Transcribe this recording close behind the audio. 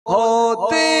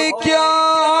ہوتے کیا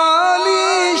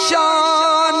عالی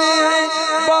شان ہے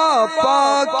باپا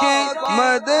کے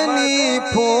مدنی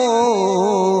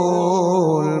پھول،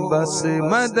 بس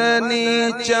مدنی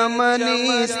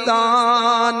چمنستان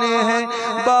ہے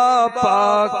باپا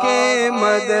کے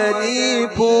مدنی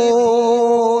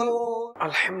پھول۔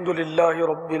 الحمدللہ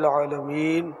رب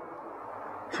العالمین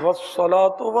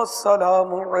والصلاة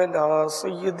والسلام علی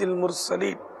سید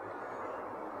المرسلین،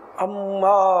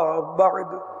 اما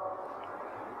بعد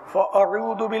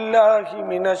فاعوذ باللہ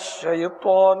من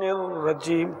الشیطان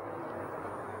الرجیم،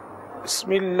 بسم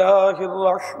اللہ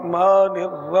الرحمن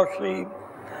الرحیم،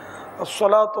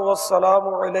 الصلاة والسلام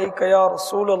علیک یا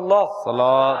رسول اللہ،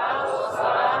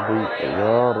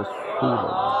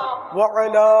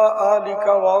 وعلی آلک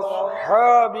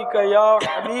واصحابک یا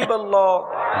حبیب اللہ،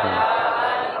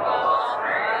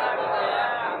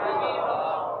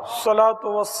 الصلاة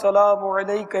والسلام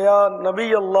علیک یا نبی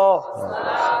اللہ،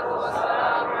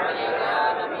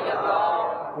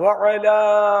 وعلی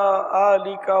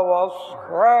آلک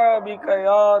واصحابک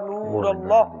یا نور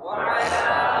اللہ۔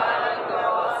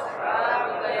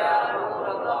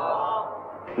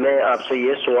 میں آپ سے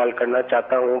یہ سوال کرنا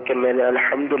چاہتا ہوں کہ میں نے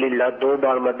الحمدللہ 2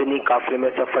 بار مدنی قافلے میں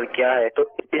سفر کیا ہے، تو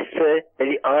اس سے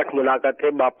میری 8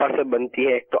 ملاقاتیں باپا سے بنتی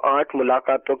ہیں، تو 8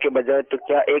 ملاقاتوں کے بجائے تو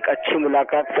کیا ایک اچھی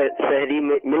ملاقات سحری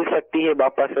میں مل سکتی ہے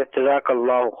باپا سے؟ جزاک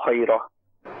اللہ خیرہ۔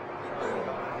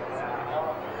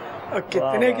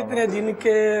 کتنے دن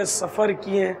کے سفر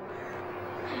کیے ہیں؟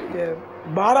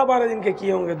 12 دن کے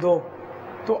کیے ہوں گے 2،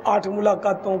 تو 8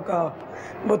 ملاقاتوں کا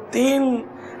وہ 3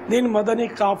 دن مدنی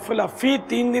قافلہ، فی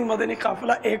 3 دن مدنی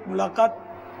قافلہ 1 ملاقات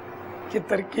کی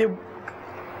ترکیب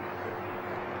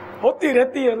ہوتی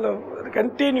رہتی ہے،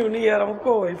 کنٹینیو نہیں ہے۔ ہم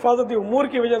کو حفاظتی امور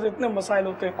کی وجہ سے اتنے مسائل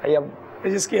ہوتے ہیں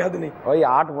جس کی حد نہیں۔ وہی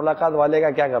 8 ملاقات والے کا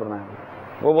کیا کرنا ہے؟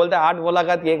 وہ بولتے ہیں 8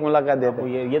 ملاقات کی 1 ملاقات دیتے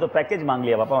ہیں۔ یہ تو پیکیج مانگ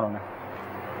لیا پاپا انہوں نے۔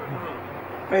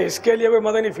 اس کے لیے کوئی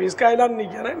مدنی فیس کا اعلان نہیں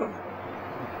کیا نا انہوں نے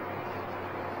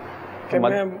کہ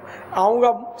میں آؤں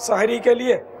گا سحری کے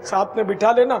لیے، ساتھ میں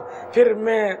بٹھا لینا، پھر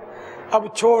میں اب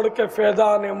چھوڑ کے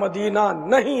فیضان مدینہ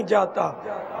نہیں جاتا،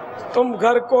 تم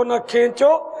گھر کو نہ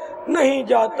کھینچو، نہیں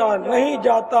جاتا نہیں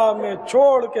جاتا میں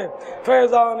چھوڑ کے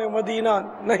فیضان مدینہ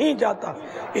نہیں جاتا۔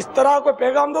 اس طرح کوئی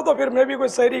پیغام دو تو پھر میں بھی کوئی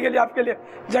سحری کے لیے آپ کے لیے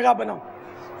جگہ بناؤں۔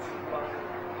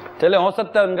 چلے ہو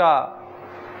سکتا ہے ان کا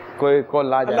کوئی کال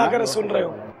لا جائے۔ اللہ کرے سن رہے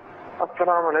ہو۔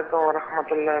 السلام علیکم ورحمۃ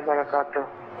اللہ وبرکاتہ۔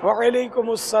 وعلیکم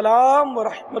السلام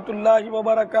ورحمۃ اللہ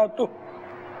وبرکاتہ۔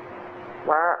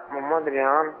 میں محمد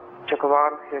ریان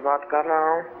چکوال سے بات کر رہا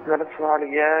ہوں۔ میرا سوال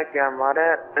یہ ہے کہ ہمارے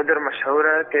ادھر مشہور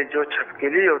ہے کہ جو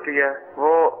چھپکلی ہوتی ہے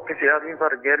وہ کسی آدمی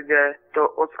پر گر جائے تو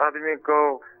اس آدمی کو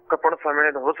کپڑ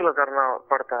سمیت غسل کرنا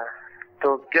پڑتا ہے، تو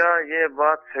کیا یہ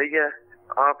بات صحیح ہے؟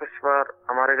 آپ اس پر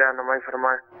ہماری رہنمائی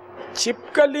فرمائیں۔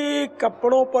 چھپکلی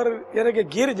کپڑوں پر یعنی کہ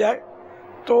گر جائے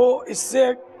تو اس سے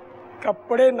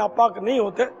کپڑے ناپاک نہیں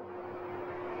ہوتے،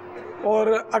 اور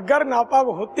اگر ناپاک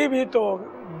ہوتی بھی تو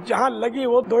جہاں لگی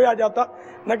وہ دھویا جاتا،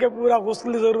 نہ کہ پورا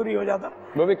غسل ضروری ہو جاتا۔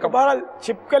 بہرحال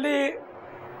چھپکلی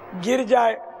گر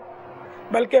جائے،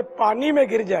 بلکہ پانی میں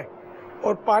گر جائے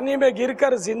اور پانی میں گر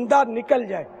کر زندہ نکل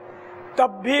جائے،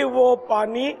 تب بھی وہ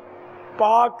پانی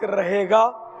پاک رہے گا۔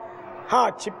 ہاں،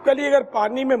 چھپکلی اگر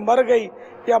پانی میں مر گئی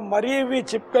یا مری ہوئی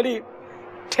چھپکلی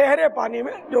ٹھہرے پانی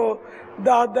میں، جو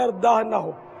داہ در داہ نہ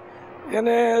ہو،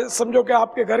 یعنی سمجھو کہ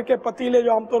آپ کے گھر کے پتیلے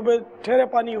جو عام طور پہ ٹھہرے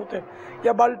پانی ہوتے ہیں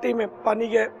یا بالٹی میں پانی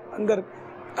کے اندر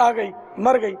آ گئی،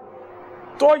 مر گئی،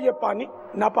 تو یہ پانی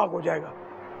ناپاک ہو جائے گا۔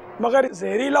 مگر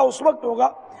زہریلا اس وقت ہوگا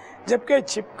جبکہ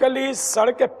چھپکلی سڑ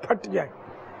کے پھٹ جائے۔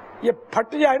 یہ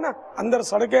پھٹ جائے نا اندر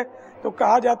سڑ کے، تو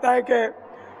کہا جاتا ہے کہ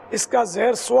اس کا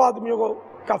زہر 100 آدمیوں کو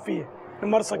کافی ہے،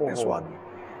 مر سکتے ہیں 100 آدمی۔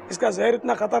 اس کا زہر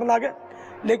اتنا خطرناک ہے،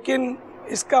 لیکن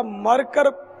اس کا مر کر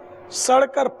سڑ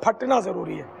کر پھٹنا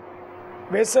ضروری ہے۔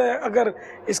 ویسے اگر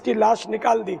اس کی لاش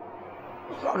نکال دی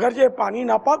تو اگر یہ پانی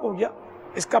ناپاک ہو گیا،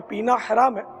 اس کا پینا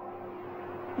حرام ہے۔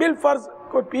 بالفرض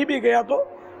کوئی پی بھی گیا تو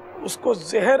اس کو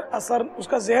زہر اثر، اس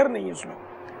کا زہر نہیں ہے اس میں،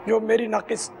 جو میری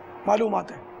ناقص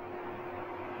معلومات ہے۔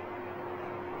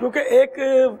 کیونکہ ایک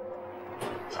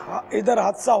ادھر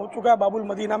حادثہ ہو چکا ہے باب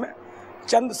المدینہ میں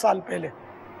چند سال پہلے،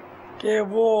 کہ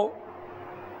وہ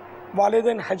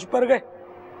والدین حج پر گئے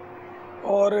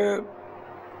اور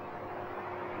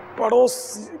پڑوس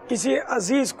کسی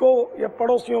عزیز کو یا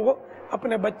پڑوسیوں کو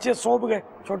اپنے بچے سونپ گئے،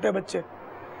 چھوٹے بچے،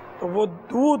 تو وہ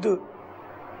دودھ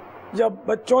جب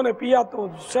بچوں نے پیا تو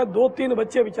شاید 2-3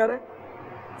 بچے بیچارے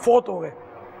فوت ہو گئے۔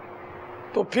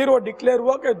 تو پھر وہ ڈکلیئر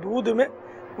ہوا کہ دودھ میں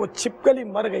وہ چھپکلی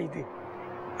مر گئی تھی۔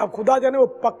 اب خدا جانے وہ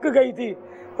پک گئی تھی،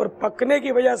 اور پکنے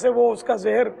کی وجہ سے وہ اس کا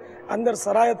زہر اندر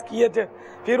سرایت کیے تھے،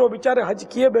 پھر وہ بیچارے حج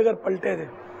کیے بغیر پلٹے تھے۔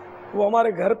 وہ ہمارے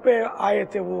گھر پہ آئے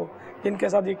تھے، وہ جن کے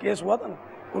ساتھ یہ کیس ہوا تھا نا،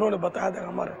 انہوں نے بتایا تھا کہ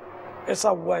ہمارا ایسا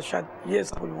ہوا ہے، شاید یہ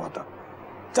ایسا کچھ ہوا تھا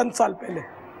چند سال پہلے.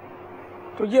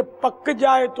 تو یہ پک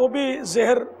جائے تو بھی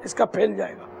زہر اس کا پھیل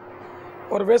جائے گا،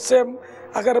 اور ویسے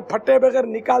اگر پھٹے بغیر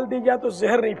نکال دی جائے تو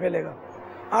زہر نہیں پھیلے گا.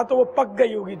 ہاں تو وہ پک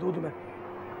گئی ہوگی دودھ میں.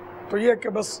 تو یہ کہ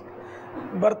بس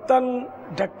برتن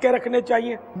ڈھک کے رکھنے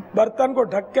چاہیے. برتن کو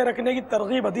ڈھک کے رکھنے کی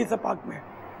ترغیب حدیث پاک میں ہے،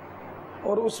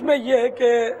 اور اس میں یہ ہے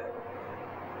کہ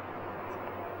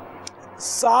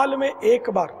سال میں ایک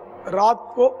بار رات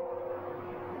کو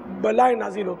بلائیں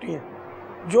نازل ہوتی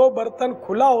ہیں، جو برتن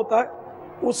کھلا ہوتا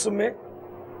ہے اس میں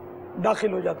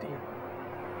داخل ہو جاتی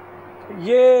ہیں.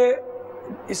 یہ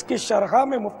اس کی شرح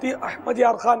میں مفتی احمد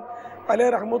یار خان علیہ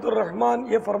رحمۃ الرحمن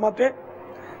یہ فرماتے ہیں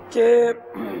کہ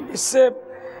اس سے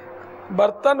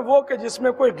برتن وہ کہ جس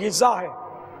میں کوئی غذا ہے،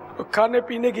 کھانے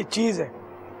پینے کی چیز ہے،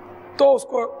 تو اس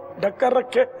کو ڈھک کر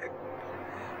رکھے.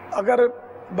 اگر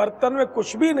برتن میں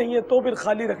کچھ بھی نہیں ہے تو پھر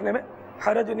خالی رکھنے میں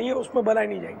حرج نہیں ہے، اس میں بلائیں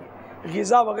نہیں جائیں گی.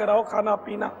 غذا وغیرہ ہو، کھانا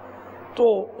پینا، تو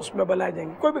اس میں بلائیں جائیں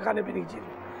گی، کوئی بھی کھانے پینے کی چیز.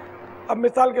 اب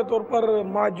مثال کے طور پر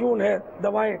معجون ہے،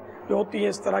 دوائیں جو ہوتی ہیں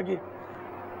اس طرح کی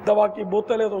دوا کی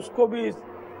بوتل ہے، تو اس کو بھی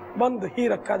بند ہی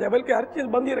رکھا جائے، بلکہ ہر چیز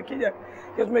بند ہی رکھی جائے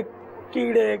کہ اس میں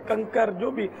کیڑے کنکر جو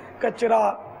بھی کچرا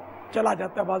چلا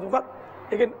جاتا ہے بعض اوقات.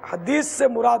 لیکن حدیث سے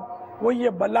مراد وہی ہے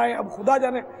بلائیں. اب خدا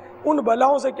جانے ان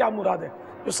بلاؤں سے کیا مراد ہے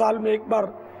جو سال میں ایک بار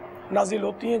نازل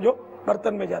ہوتی ہیں، جو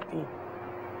برتن میں جاتی ہیں.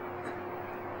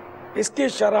 اس کی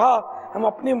شرح ہم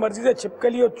اپنی مرضی سے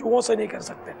چھپکلی اور چوہوں سے نہیں کر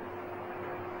سکتے.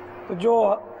 تو جو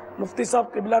مفتی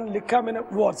صاحب قبلہ نے لکھا میں نے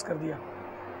وہ عرض کر دیا.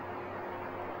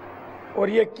 اور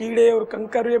یہ کیڑے اور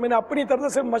کنکر، یہ میں نے اپنی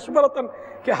طرف سے مشورتاً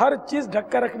کہ ہر چیز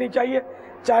ڈھک کر رکھنی چاہیے،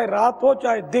 چاہے رات ہو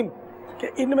چاہے دن، کہ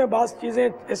ان میں بعض چیزیں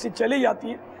ایسی چلی جاتی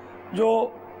ہیں جو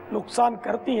نقصان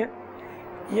کرتی ہیں.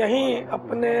 یہیں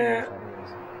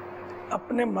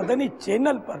اپنے مدنی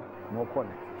چینل پر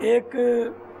ایک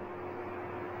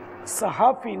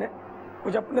صحافی نے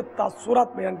کچھ اپنے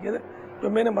تاثرات بیان کیے تھے جو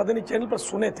میں نے مدنی چینل پر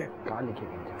سنے تھے.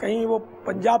 کہیں وہ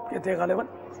پنجاب کے تھے غالباً،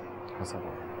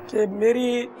 کہ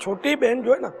میری چھوٹی بہن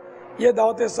جو ہے نا، یہ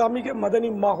دعوت اسلامی کے مدنی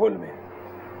ماحول میں،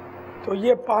 تو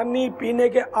یہ پانی پینے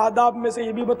کے آداب میں سے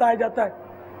یہ بھی بتایا جاتا ہے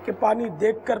کہ پانی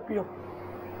دیکھ کر پیو.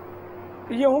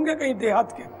 یہ ہوں گے کہیں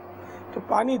دیہات کے، تو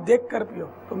پانی دیکھ کر پیو.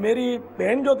 تو میری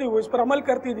بہن جو تھی وہ اس پر عمل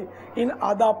کرتی تھی، ان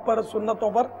آداب پر، سنتوں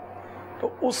پر. تو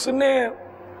اس نے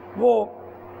وہ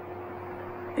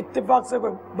اتفاق سے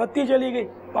کوئی بتی چلی گئی،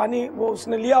 پانی وہ اس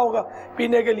نے لیا ہوگا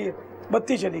پینے کے لیے،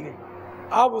 بتی چلی گئی.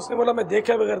 اب اس نے بولا میں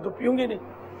دیکھے بغیر تو پیوں گی نہیں،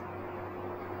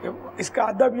 اس کا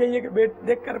ادب یہی ہے کہ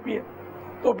دیکھ کر پیے.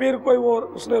 تو پھر کوئی وہ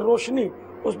اس نے روشنی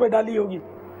اس پہ ڈالی ہوگی،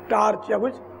 ٹارچ یا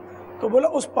کچھ، تو بولا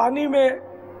اس پانی میں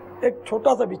ایک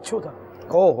چھوٹا سا بچھو تھا.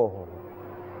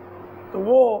 تو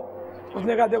وہ اس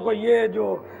نے کہا دیکھو یہ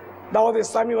جو دعوت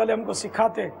اسلامی والے ہم کو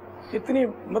سکھاتے ہیں، اتنی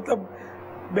مطلب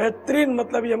بہترین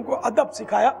مطلب یہ ہم کو ادب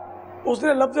سکھایا. اس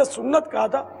نے لفظ سنت کہا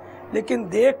تھا،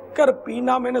 لیکن دیکھ کر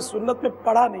پینا میں نے سنت میں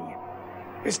پڑھا نہیں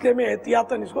ہے، اس لیے میں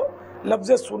احتیاطاً اس کو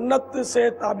لفظ سنت سے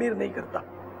تعبیر نہیں کرتا،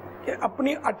 کہ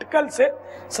اپنی اٹکل سے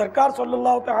سرکار صلی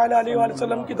اللہ تعالی علیہ وآلہ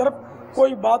وسلم کی طرف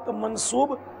کوئی بات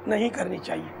منسوب نہیں کرنی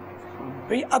چاہیے.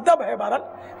 تو یہ ادب ہے بہرحال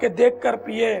کہ دیکھ کر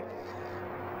پیے،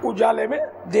 اجالے میں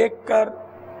دیکھ کر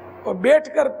اور بیٹھ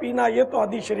کر پینا، یہ تو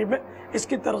حدیث شریف میں اس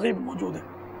کی ترغیب موجود ہے.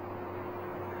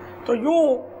 تو یوں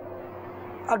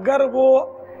اگر وہ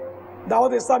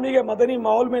دعوت اسلامی کے مدنی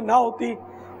ماحول میں نہ ہوتی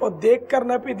اور دیکھ کر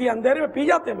نہ پیتی، اندھیرے میں پی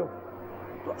جاتے لوگ،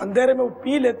 تو اندھیرے میں وہ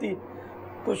پی لیتی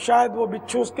تو شاید وہ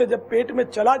بچھو اس کے جب پیٹ میں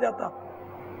چلا جاتا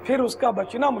پھر اس کا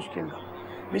بچنا مشکل تھا.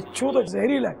 بچھو تو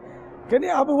زہریلا ہے،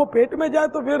 کہ اب وہ پیٹ میں جائے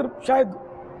تو پھر شاید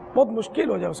بہت مشکل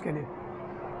ہو جائے اس کے لیے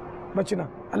بچنا.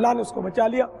 اللہ نے اس کو بچا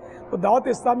لیا. تو دعوت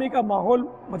اسلامی کا ماحول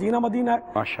مدینہ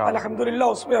ہے الحمدللہ،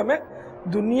 اس میں ہمیں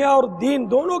دنیا اور دین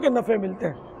دونوں کے نفع ملتے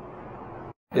ہیں،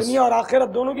 دنیا اور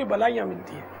آخرت دونوں کی بھلائیاں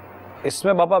ملتی ہیں. اس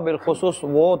میں بابا بالخصوص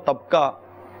وہ طبقہ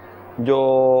جو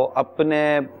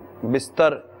اپنے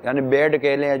بستر یعنی بیڈ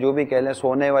کہہ لیں یا جو بھی کہہ لیں،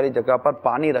 سونے والی جگہ پر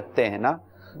پانی رکھتے ہیں نا،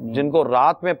 جن کو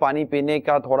رات میں پانی پینے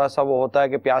کا تھوڑا سا وہ ہوتا ہے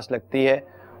کہ پیاس لگتی ہے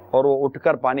اور وہ اٹھ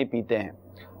کر پانی پیتے ہیں،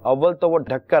 اول تو وہ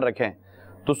ڈھک کر رکھیں.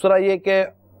 دوسرا یہ کہ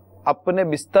اپنے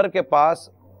بستر کے پاس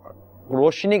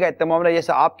روشنی کا اہتمام رہے.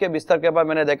 جیسے آپ کے بستر کے پاس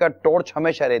میں نے دیکھا ٹارچ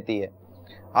ہمیشہ رہتی ہے،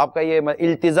 آپ کا یہ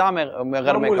التزام ہے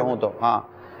اگر میں کہوں تو، ہاں،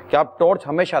 کہ آپ ٹارچ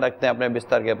ہمیشہ رکھتے ہیں اپنے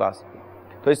بستر کے پاس.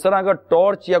 تو اس طرح اگر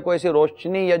ٹارچ یا کوئی ایسی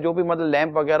روشنی یا جو بھی مطلب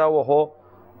لیمپ وغیرہ وہ ہو،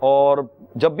 اور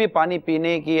جب بھی پانی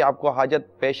پینے کی آپ کو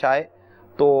حاجت پیش آئے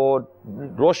تو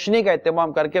روشنی کا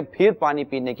اہتمام کر کے پھر پانی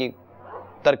پینے کی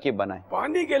ترکیب بنائیں.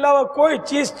 پانی کے علاوہ کوئی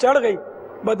چیز چڑھ گئی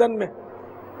بدن میں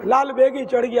لال بیگ ہی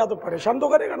چڑھ گیا تو پریشان تو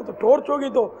کرے گا نا, تو ٹارچ ہوگی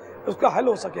تو اس کا حل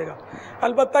ہو سکے گا.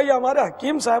 البتہ یہ ہمارے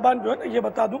حکیم صاحبان جو ہے نا, یہ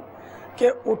بتا دوں کہ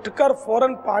اٹھ کر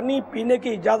فوراً پانی پینے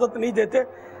کی اجازت نہیں دیتے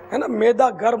ہے نا, معدہ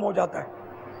گرم ہو جاتا ہے,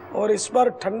 اور اس پر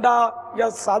ٹھنڈا یا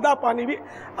سادہ پانی بھی,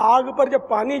 آگ پر جب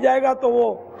پانی جائے گا تو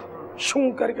وہ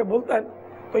شوں کر کے بولتا ہے نا,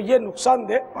 تو یہ نقصان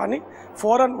دہ پانی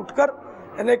فوراً اٹھ کر,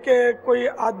 یعنی کہ کوئی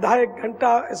آدھا ایک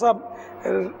گھنٹہ ایسا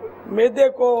معدے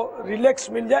کو ریلیکس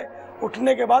مل جائے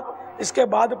اٹھنے کے بعد, اس کے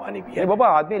بعد پانی پیے. بابا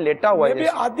آدمی لیٹا ہوا ہے, میں بھی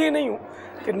عادی نہیں ہوں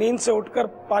کہ نیند سے اٹھ کر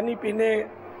پانی پینے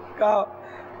کا,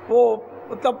 وہ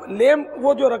مطلب لیمپ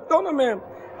وہ جو رکھتا ہوں نا میں,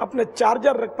 اپنے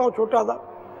چارجر رکھتا ہوں چھوٹا سا,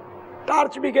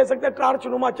 ٹارچ بھی کہہ سکتے ہیں, ٹارچ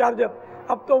نما چارجر,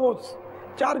 اب تو وہ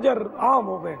چارجر عام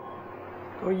ہو گئے,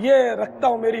 تو یہ رکھتا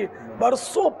ہوں, میری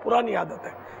برسوں پرانی عادت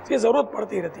ہے, اس کی ضرورت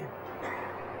پڑتی رہتی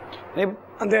ہے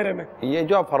اندھیرے میں. یہ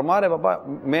جو آپ فرما رہے بابا,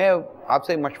 میں آپ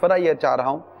سے مشورہ یہ چاہ رہا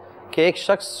ہوں کہ ایک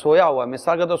شخص سویا ہوا ہے,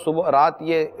 مثال کا تو صبح رات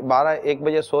یہ 12-1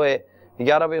 بجے سوئے,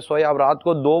 11 بجے سوئے, اب رات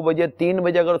کو 2 بجے 3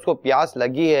 بجے اگر اس کو پیاس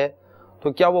لگی ہے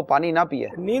تو کیا وہ پانی نہ پیے؟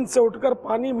 نیند سے اٹھ کر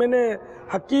پانی, میں نے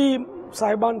حکیم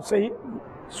صاحبان سے ہی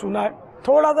سنا ہے,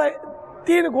 تھوڑا سا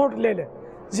 3 گھونٹ لے لے,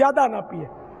 زیادہ نہ پیے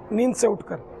نیند سے اٹھ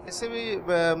کر. ایسے بھی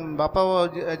باپا وہ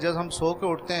جب ہم سو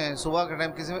کے اٹھتے ہیں صبح کے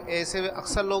ٹائم, کسی میں ایسے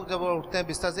اکثر لوگ جب اٹھتے ہیں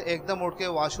بستر سے ایک دم اٹھ کے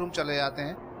واش روم چلے جاتے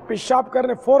ہیں, پیشاب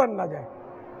کرنے فوراً نہ جائے,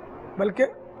 بلکہ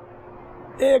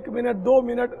 1 منٹ 2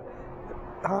 منٹ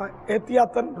ہاں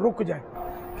احتیاطاً رک جائے,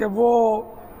 کہ وہ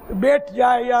بیٹھ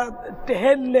جائے یا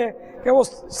ٹہل لے, کہ وہ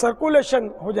سرکولیشن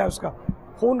ہو جائے اس کا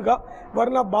خون کا.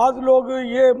 ورنہ بعض لوگ,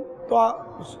 یہ تو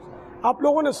آپ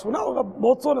لوگوں نے سنا ہوگا,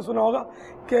 بہت سو نے سنا ہوگا,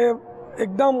 کہ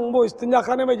ایک دم وہ استنجا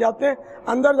خانے میں جاتے ہیں,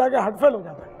 اندر جا کے ہٹ فیل ہو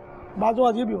جاتا ہے, بعضوں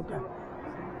عجیب ہی ہوتا ہے.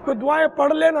 کوئی دعائیں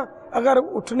پڑھ لینا اگر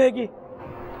اٹھنے کی.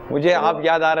 مجھے آپ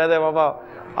یاد آ رہے تھے بابا,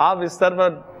 آپ بستر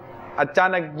پر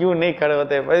اچانک کیوں نہیں کھڑے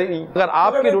ہوتے؟ اگر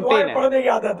آپ کی روٹین ہے, پڑھنے کی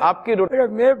عادت ہے, آپ کی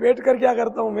روٹین, میں بیٹھ کر کیا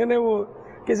کرتا ہوں, میں نے وہ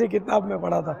کسی کتاب میں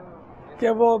پڑھا تھا کہ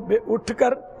وہ اٹھ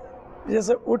کر,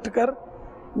 جیسے اٹھ کر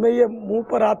میں یہ منہ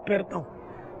پر ہاتھ پھیرتا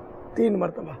ہوں 3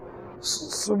 مرتبہ,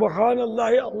 سبحان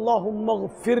اللہ اللہم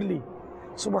اغفر لی,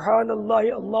 سبحان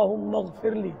اللہ اللہم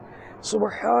اغفر لی,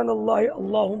 سبحان اللہ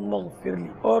اللہم اغفر لی.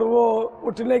 اور وہ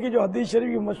اٹھنے کی جو حدیث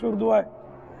شریف کی مشہور دعا ہے,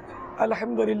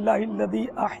 الحمدللہ الذی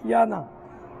احیانا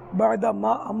بعد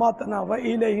ما اماتنا و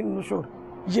الیہ النشور.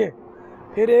 یہ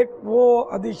پھر ایک وہ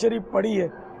حدیث شریف پڑھی ہے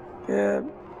کہ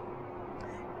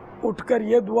اٹھ کر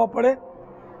یہ دعا پڑھے,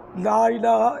 لا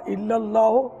الہ الا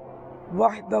اللہ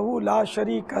وحدہ لا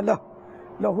شریک لہ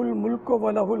لہ الملک و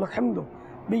لہ الحمد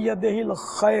بیدہ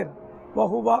الخیر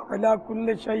وہو علی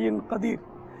کل شیء قدیر,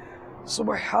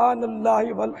 سبحان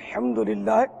اللہ والحمد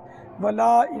للہ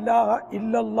ولا الہ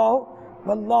الا اللہ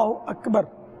واللہ اکبر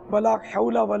ولا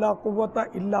حول ولا قوت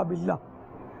الا باللہ.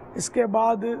 اس کے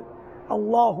بعد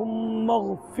اللہم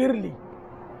اغفر لی.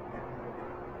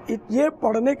 یہ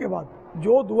پڑھنے کے بعد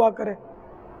جو دعا کرے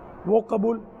وہ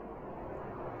قبول,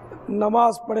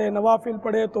 نماز پڑھے نوافل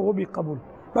پڑھے تو وہ بھی قبول,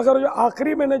 مگر جو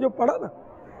آخری میں نے جو پڑھا نا,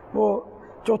 وہ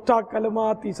 4تھا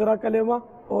کلمہ 3را کلمہ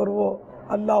اور وہ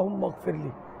اللہم اغفر لی,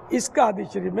 اس کا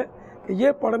حدیث شریف میں کہ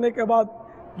یہ پڑھنے کے بعد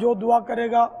جو دعا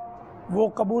کرے گا وہ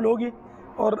قبول ہوگی,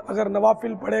 اور اگر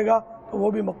نوافل پڑھے گا تو وہ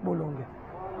بھی مقبول ہوں گے.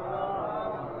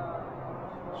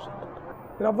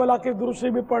 پھر اول آخر درود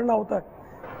شریف بھی پڑھنا ہوتا ہے.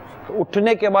 تو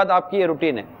اٹھنے کے بعد آپ کی یہ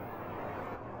روٹین ہے؟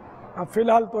 اب فی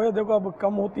الحال تو ہے, دیکھو اب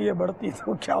کم ہوتی ہے بڑھتی ہے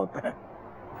تو کیا ہوتا ہے.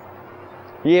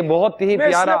 یہ بہت ہی میں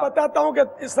اس پیارا, لیے بتاتا ہوں کہ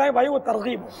اسلامی بھائی وہ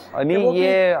ترغیب ہو, نہیں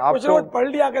یہ آپ کچھ کو روز پڑھ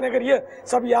لیا کریں, اگر یہ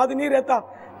سب یاد نہیں رہتا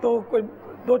تو کوئی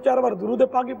 2-4 بار درود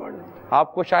پاک ہی پڑھ لیں.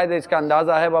 آپ کو شاید اس کا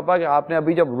اندازہ ہے بابا کہ آپ نے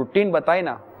ابھی جب روٹین بتائی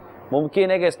نا,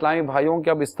 ممکن ہے کہ اسلامی بھائیوں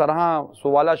کے اب اس طرح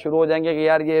سوالات شروع ہو جائیں گے کہ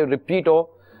یار یہ ریپیٹ ہو,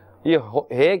 یہ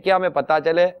ہے کیا میں پتہ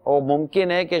چلے, اور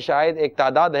ممکن ہے کہ شاید ایک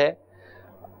تعداد ہے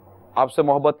آپ سے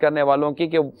محبت کرنے والوں کی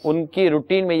کہ ان کی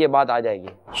روٹین میں یہ بات آ جائے گی.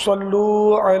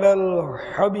 صلو علی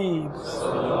الحبیب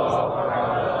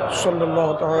صلی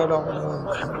اللہ تعالی علی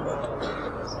محمد,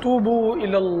 توبو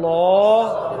الی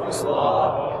اللہ,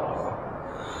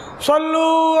 صلو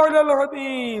علی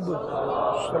الحبیب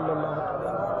صلی اللہ تعالی.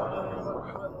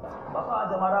 باپا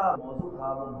آج ہمارا موضوع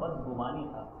تھا وہ بدگمانی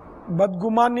تھا.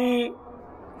 بدگمانی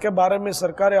کے بارے میں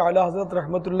سرکار اعلی حضرت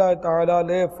رحمۃ اللہ تعالی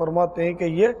علیہ فرماتے ہیں کہ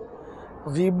یہ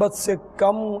غیبت سے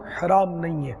کم حرام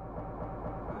نہیں ہے,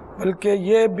 بلکہ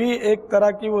یہ بھی ایک طرح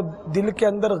کی وہ دل کے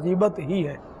اندر غیبت ہی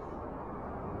ہے.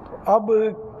 تو اب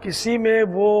کسی میں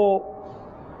وہ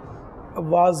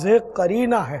واضح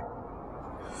قرینہ ہے,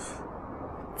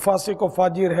 فاسق و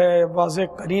فاجر ہے,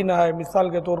 واضح قرینہ ہے, مثال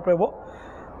کے طور پہ وہ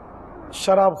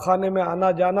شراب خانے میں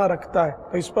آنا جانا رکھتا ہے,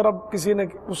 تو اس پر اب کسی نے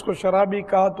اس کو شرابی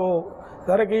کہا تو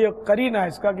ظاہر ہے کہ یہ قرینہ ہے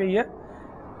اس کا کہ یہ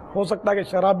ہو سکتا ہے کہ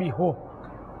شرابی ہو،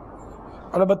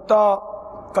 البتہ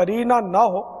قرینہ نہ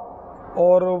ہو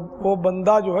اور وہ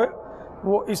بندہ جو ہے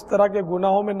وہ اس طرح کے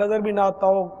گناہوں میں نظر بھی نہ آتا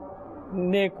ہو،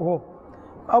 نیک ہو،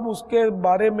 اب اس کے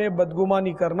بارے میں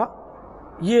بدگمانی کرنا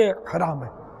یہ حرام ہے۔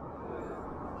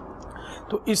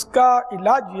 تو اس کا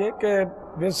علاج یہ کہ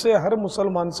ویسے ہر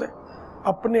مسلمان سے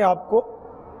اپنے آپ کو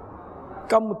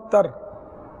کم تر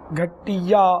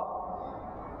گھٹیا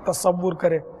تصور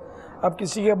کرے۔ اب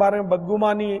کسی کے بارے میں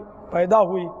بدگمانی پیدا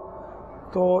ہوئی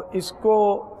تو اس کو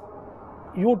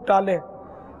یوں ٹالے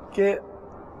کہ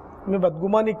میں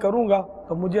بدگمانی کروں گا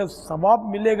تو مجھے ثواب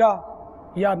ملے گا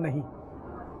یا نہیں،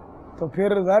 تو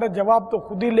پھر ظاہر جواب تو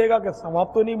خود ہی لے گا کہ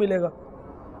ثواب تو نہیں ملے گا۔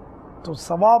 تو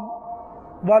ثواب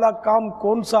والا کام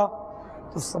کون سا؟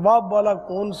 تو ثواب والا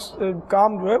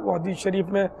کام جو ہے وہ حدیث شریف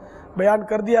میں بیان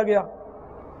کر دیا گیا،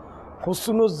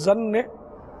 حسن الظن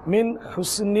من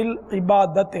حسن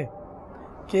العبادت،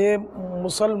 کہ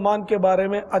مسلمان کے بارے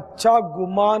میں اچھا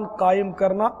گمان قائم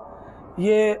کرنا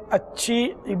یہ اچھی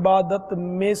عبادت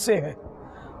میں سے ہے۔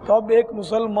 تو اب ایک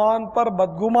مسلمان پر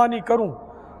بدگمانی کروں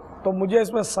تو مجھے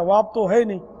اس میں ثواب تو ہے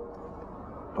نہیں،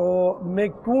 تو میں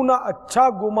کیوں نہ اچھا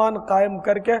گمان قائم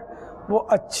کر کے وہ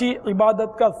اچھی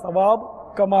عبادت کا ثواب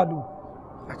کما لوں۔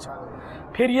 اچھا،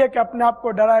 پھر یہ کہ اپنے آپ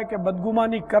کو ڈرائے کہ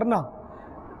بدگمانی کرنا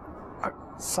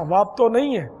ثواب تو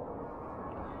نہیں ہے،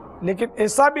 لیکن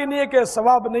ایسا بھی نہیں ہے کہ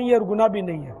ثواب نہیں ہے اور گناہ بھی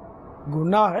نہیں ہے،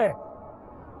 گناہ ہے،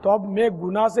 تو اب میں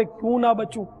گناہ سے کیوں نہ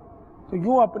بچوں؟ تو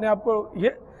یوں اپنے آپ کو یہ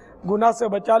گناہ سے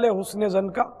بچا لے، حسن ظن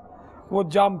کا وہ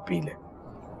جام پی لے۔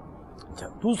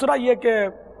 دوسرا یہ کہ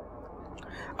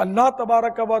اللہ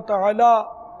تبارک و تعالی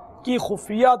کی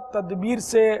خفیہ تدبیر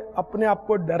سے اپنے آپ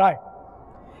کو ڈرائے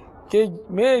کہ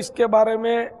میں اس کے بارے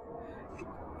میں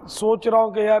سوچ رہا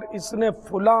ہوں کہ یار اس نے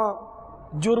فلاں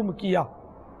جرم کیا،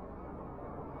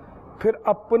 پھر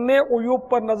اپنے عیوب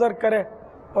پر نظر کرے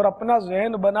اور اپنا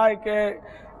ذہن بنائے کہ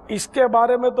اس کے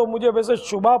بارے میں تو مجھے ویسے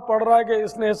شبہ پڑ رہا ہے کہ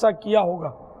اس نے ایسا کیا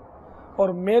ہوگا، اور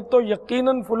میں تو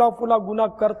یقیناً فلاں گناہ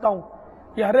کرتا ہوں۔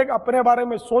 یہ ہر ایک اپنے بارے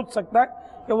میں سوچ سکتا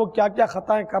ہے کہ وہ کیا کیا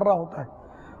خطائیں کر رہا ہوتا ہے۔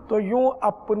 تو یوں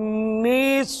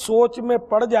اپنی سوچ میں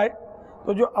پڑ جائے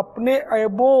تو جو اپنے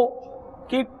عیبوں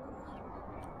کی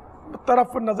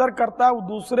طرف نظر کرتا ہے وہ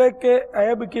دوسرے کے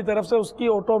عیب کی طرف سے اس کی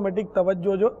آٹومیٹک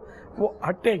توجہ جو وہ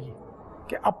ہٹے گی،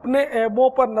 کہ اپنے عیبوں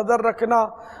پر نظر رکھنا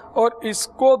اور اس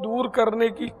کو دور کرنے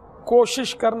کی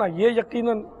کوشش کرنا یہ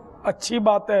یقیناً اچھی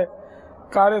بات ہے،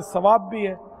 کار ثواب بھی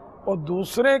ہے، اور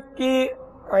دوسرے کی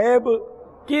عیب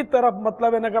کی طرف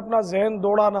مطلب ہے نا کہ اپنا ذہن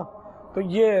دوڑانا تو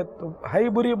یہ تو ہے ہی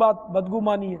بری بات،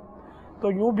 بدگمانی ہے۔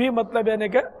 تو یوں بھی مطلب ہے نا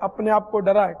کہ اپنے آپ کو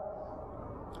ڈرائے،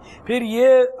 پھر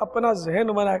یہ اپنا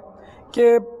ذہن بنائے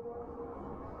کہ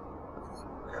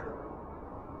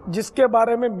جس کے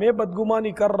بارے میں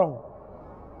بدگمانی کر رہا ہوں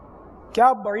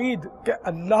کیا بعید کہ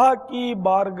اللہ کی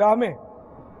بارگاہ میں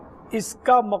اس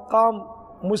کا مقام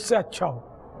مجھ سے اچھا ہو،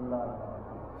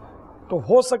 تو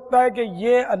ہو سکتا ہے کہ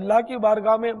یہ اللہ کی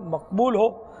بارگاہ میں مقبول ہو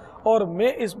اور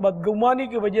میں اس بدگمانی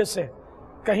کی وجہ سے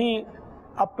کہیں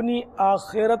اپنی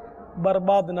آخرت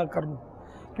برباد نہ کروں،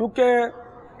 کیونکہ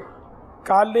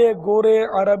کالے گورے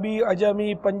عربی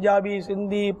عجمی پنجابی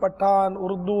سندھی پٹھان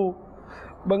اردو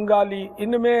بنگالی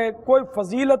ان میں کوئی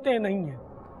فضیلتیں نہیں ہیں۔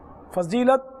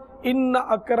 فضیلت ان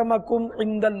اکرمکم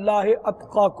عند اللہ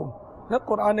اتقاکم،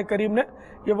 قرآن کریم نے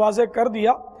یہ واضح کر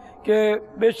دیا کہ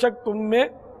بے شک تم میں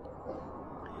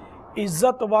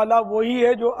عزت والا وہی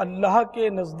ہے جو اللہ کے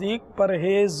نزدیک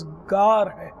پرہیزگار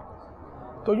ہے۔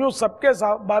 تو یوں سب کے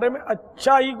بارے میں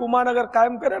اچھا ہی گمان اگر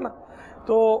قائم کرے نا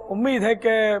تو امید ہے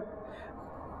کہ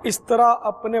اس طرح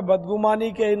اپنے بدگمانی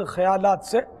کے ان خیالات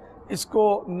سے اس کو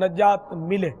نجات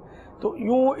ملے۔ تو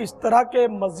یوں اس طرح کے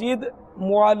مزید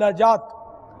معالجات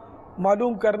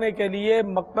معلوم کرنے کے لیے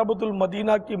مکتبۃ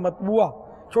المدینہ کی مطبوعہ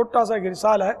چھوٹا سا ایک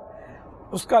رسالہ ہے،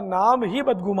 اس کا نام ہی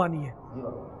بدگمانی ہے۔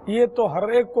 یہ تو ہر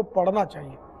ایک کو پڑھنا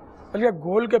چاہیے، بلکہ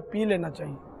گھول کے پی لینا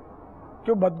چاہیے،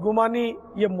 کیوں بدگمانی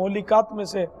یہ مولکات میں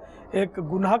سے ایک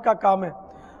گناہ کا کام ہے،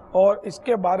 اور اس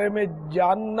کے بارے میں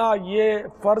جاننا یہ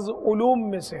فرض علوم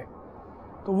میں سے۔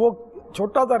 تو وہ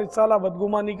چھوٹا سا رسالہ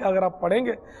بدگمانی کا اگر آپ پڑھیں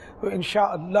گے تو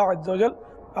انشاءاللہ عز و جل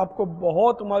آپ کو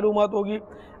بہت معلومات ہوگی۔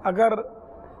 اگر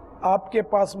آپ کے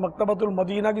پاس مکتبۃ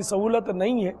المدینہ کی سہولت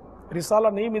نہیں ہے، رسالہ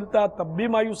نہیں ملتا، تب بھی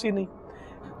مایوسی نہیں،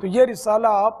 تو یہ رسالہ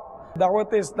آپ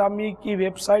دعوت اسلامی کی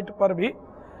ویب سائٹ پر بھی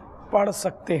پڑھ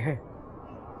سکتے ہیں۔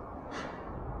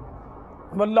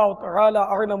 واللہ تعالی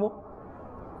اعلم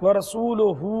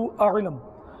ورسولہ اعلم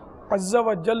عز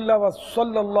وجل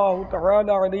وصلی اللہ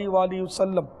تعالی علیہ وآلہ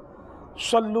وسلم۔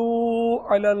 صلو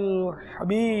علی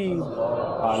الحبیب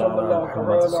صلی اللہ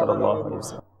علیہ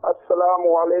وسلم۔ السلام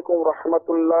علیکم ورحمۃ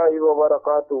اللہ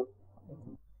وبرکاتہ۔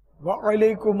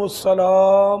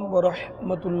 वालेकुमुस्सलाम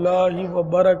वरहमतुल्लाहि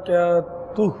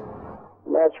वबरकातुह।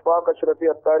 मैं अशफाक अशरफी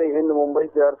अत्तारी हिंद मुंबई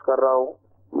से अर्ज कर रहा हूँ।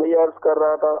 मैं ये अर्ज कर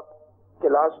रहा था कि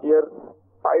लास्ट ईयर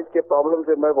आइज के प्रॉब्लम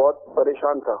से मैं बहुत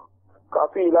परेशान था।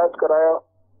 काफी इलाज कराया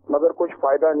मगर कुछ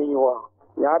फायदा नहीं हुआ।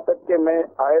 यहाँ तक कि मैं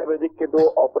आयुर्वेदिक के 2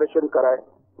 ऑपरेशन कराए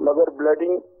मगर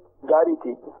ब्लडिंग जारी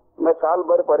थी। मैं साल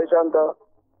भर परेशान था।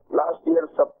 लास्ट ईयर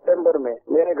सितंबर में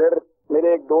मेरे घर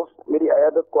मेरे एक दोस्त मेरी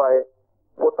अयादत को आए।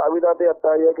 वो तावीज़ात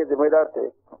अत्तारिया के जिम्मेदार थे।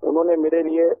 उन्होंने मेरे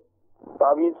लिए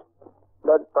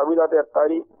तावीज़ात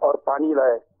अत्तारी और पानी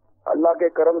लाए। अल्लाह के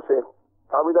करम से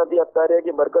तावीज़ात अत्तारिया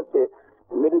की बरकत से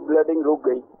मेरी ब्लडिंग रुक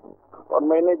गई। और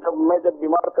मैं जब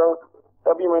बीमार था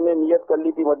तभी मैंने नियत कर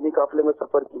ली थी मदनी काफिले में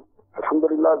सफर की।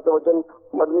 अल्हम्दुलिल्लाह अज़्ज़वजल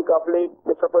मदनी काफिले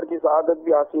में सफर की सआदत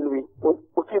भी हासिल हुई।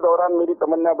 उसी दौरान मेरी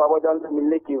तमन्ना बाबा जान से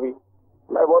मिलने की हुई।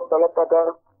 मैं बहुत तड़पता था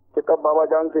कि कब बाबा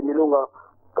जान से मिलूंगा।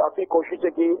 काफी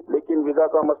कोशिशें की लेकिन वीजा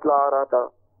का मसला आ रहा था।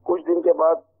 कुछ दिन के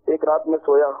बाद एक रात में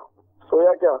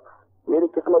सोया क्या मेरी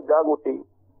किस्मत जाग उठी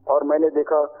और मैंने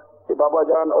देखा कि बाबा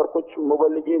जान और कुछ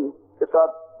मुबल्लिगीन के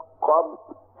साथ ख्वाब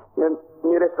में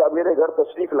मेरे घर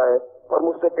तशरीफ लाए और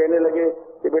मुझसे कहने लगे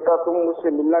कि बेटा तुम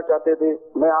मुझसे मिलना चाहते थे,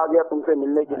 मैं आ गया तुमसे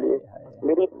मिलने के लिए।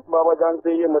 मेरी बाबा जान से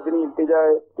ये मदनी इल्तिजा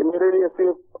है कि मेरे लिए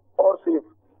सिर्फ और सिर्फ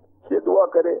ये दुआ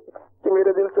करे कि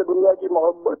मेरे दिल से दुनिया की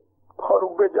मोहब्बत और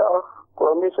उब्बे जा को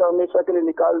हमेशा हमेशा के लिए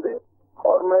निकाल दे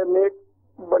और मैं नेक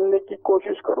बनने की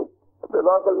कोशिश करूँ।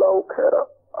 जज़ाकल्लाहु खैरा।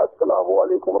 अस्सलामु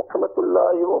अलैकुम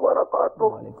रहमतुल्लाहि व बरकातुहू।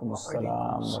 वालेकुम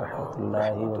अस्सलाम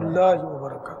रहमतुल्लाहि व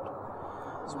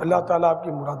बरकातुहू। अल्लाह ताला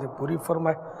आपकी मुरादें पूरी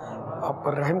फरमाए, आप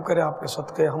पर रहम करे, आपके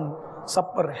सदक़े हम सब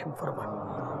पर रहम फरमाए,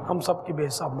 हम सब की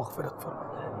बेहिसाब मग़फ़िरत फरमाए।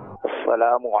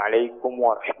 अस्सलामु अलैकुम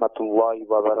व रहमतुल्लाहि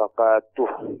व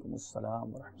बरकातुहू। वालेकुम अस्सलाम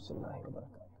व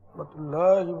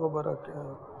रहमतुल्लाहि व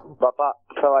बरकातुहू। बाबा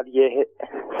सवाल ये है,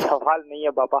 सवाल नहीं है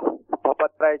बाबा,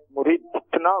 पापा एक मुरीद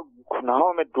इतना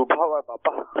गुनाहों में डूबा हुआ है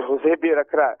बाबा, रोजे भी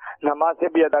रख रहा है, नमाजें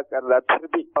भी अदा कर रहा है, फिर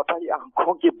भी पापा ये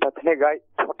आंखों की बदने गाय,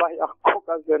 पापा ये आंखों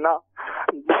का ज़िना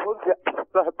बहुत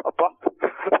ज्यादा है पापा।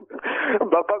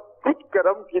 बाबा कुछ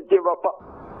करम कीजिए बाबा।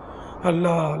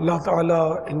 अल्लाह ताला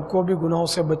इनको भी गुनाहों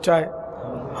से बचाए,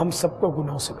 हम सबको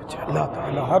गुनाहों से बचाए। अल्लाह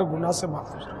ताला हर गुनाह से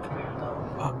महफूज रखे,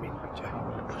 आमीन।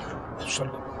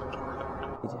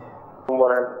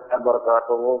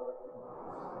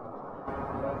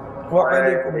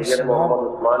 मोहम्मद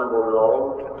उस्मान बोल रहा हूँ,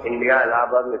 इंडिया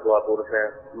इलाहाबाद मिसवापुर से।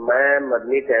 मैं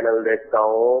मदनी चैनल देखता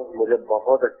हूँ, मुझे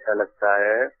बहुत अच्छा लगता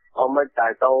है और मैं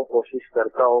चाहता हूँ, कोशिश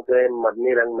करता हूँ कि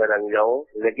मदनी रंग में रंग जाऊँ,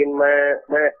 लेकिन मैं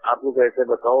आपको कैसे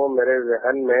बताऊँ, मेरे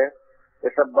जहन में ये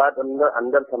सब बात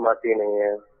अंदर समाती नहीं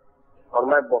है और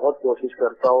मैं बहुत कोशिश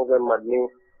करता हूँ कि मदनी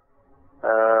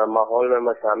माहौल में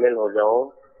मैं शामिल हो जाऊँ।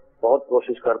 बहुत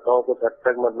कोशिश करता हूँ, कुछ हद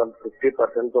तक मतलब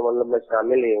 50% तो मतलब मैं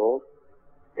शामिल ही हूँ,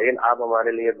 लेकिन आप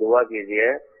हमारे लिए दुआ कीजिए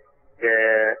कि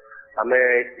हमें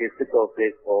इस चीज की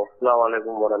तौफीक हो। अस्सलाम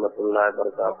वालेकुम वरहमतुल्लाहि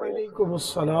वबरकातुहू। वालेकुम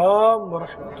अस्सलाम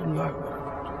वरहमतुल्लाहि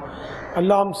वबरकातुहू।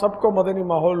 अल्लाह हम सबको मदनी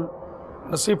माहौल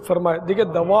नसीब फरमाए। देखिए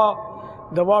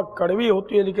दवा कड़वी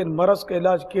होती है लेकिन मरज़ के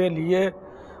इलाज के लिए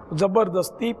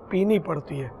ज़बरदस्ती पीनी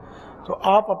पड़ती है। तो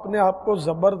आप अपने आप को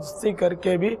ज़बरदस्ती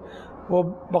करके भी वो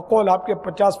बकौल आपके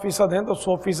 50% हैं तो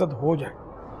 100% हो जाए।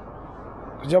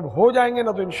 तो जब हो जाएंगे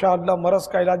ना तो इंशाअल्लाह मरज़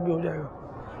का इलाज भी हो जाएगा,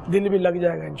 दिल भी लग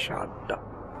जाएगा इंशाअल्लाह।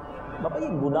 बाबा ये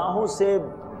गुनाहों से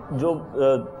जो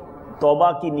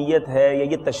तौबा की नीयत है या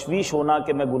ये तशवीश होना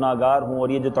कि मैं गुनाहगार हूँ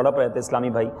और ये जो तड़प रहते हैं इस्लामी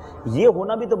भाई, ये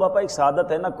होना भी तो बाबा एक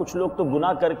सादत है ना। कुछ लोग तो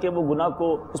गुनाह करके वो गुनाह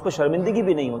को उस पर शर्मिंदगी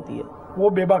भी नहीं होती है, वो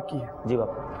बेबाकी है। जी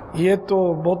बाबा, ये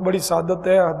तो बहुत बड़ी सादत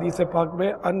है। हदीस पाक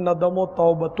में अन-नदमु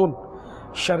तौबतुन,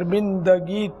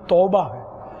 शर्मिंदगी तौबा है।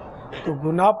 तो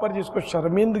गुनाह पर जिसको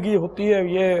शर्मिंदगी होती है,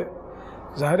 ये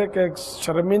ज़ाहिर है कि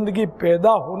शर्मिंदगी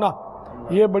पैदा होना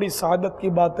ये बड़ी सादत की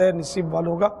बात है, नसीब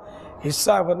वालों का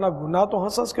हिस्सा है। वरना गुनाह तो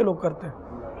हंस के लोग करते हैं,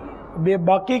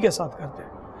 बेबाकी के साथ करते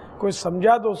हैं। कोई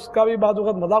समझा तो उसका भी बाद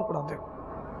वक्त मजाक उड़ाते हैं,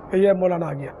 ये मौलाना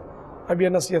आ गया अब ये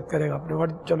नसीहत करेगा अपने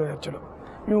वर्ड, चलो यार चलो,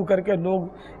 यूँ करके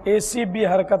लोग ऐसी भी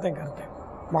हरकतें करते हैं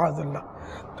माअज़ल्लाह।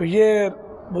 तो ये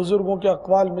बुज़ुर्गों के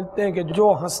अक़वाल मिलते हैं कि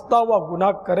जो हंसता हुआ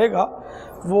गुनाह करेगा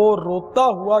वो रोता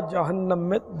हुआ जहन्नम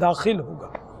में दाखिल होगा।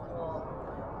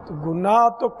 तो गुनाह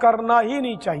तो करना ही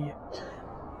नहीं चाहिए।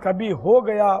 कभी हो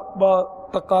गया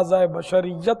तकाज़ा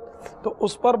बशरियत तो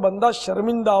उस पर बंदा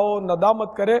शर्मिंदा हो,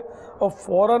 नदामत करे और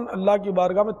फ़ौरन अल्लाह की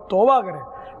बारगाह में तौबा करे,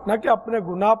 न कि अपने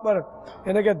गुनाह पर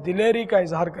यानी कि दिलेरी का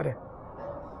इजहार करे।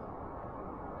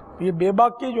 ये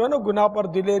बेबाकी जो है ना, गुनाह पर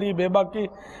दिलेरी बेबाकी,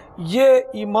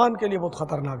 ये ईमान के लिए बहुत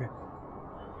ख़तरनाक है।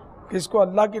 कि इसको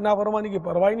अल्लाह की नाफरमानी की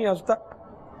परवाह नहीं हंसता,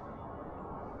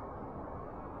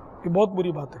 ये बहुत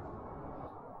बुरी बात है।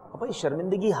 اب یہ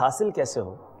شرمندگی حاصل کیسے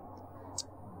ہو؟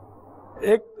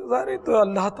 ایک ظاہر تو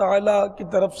اللہ تعالیٰ کی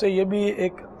طرف سے یہ بھی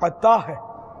ایک عطا ہے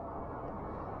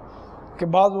کہ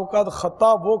بعض اوقات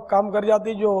خطا وہ کام کر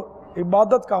جاتی جو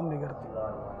عبادت کام نہیں کرتی.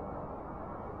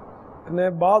 یعنی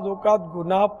بعض اوقات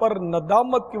گناہ پر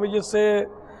ندامت کی وجہ سے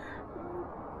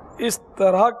اس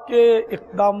طرح کے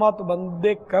اقدامات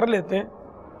بندے کر لیتے ہیں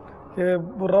کہ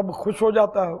رب خوش ہو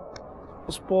جاتا ہے،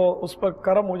 اس پر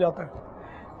کرم ہو جاتا ہے.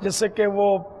 جیسے کہ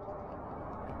وہ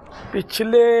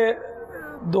پچھلے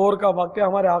دور کا واقعہ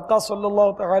ہمارے آقا صلی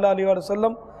اللہ تعالیٰ علیہ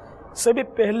وسلم سے بھی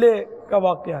پہلے کا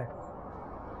واقعہ ہے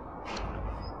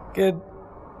کہ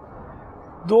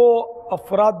دو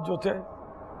افراد جو تھے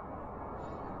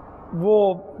وہ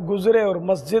گزرے اور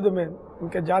مسجد میں ان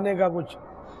کے جانے کا کچھ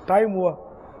ٹائم ہوا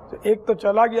تو ایک تو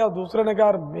چلا گیا، دوسرے نے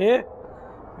کہا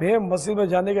میں مسجد میں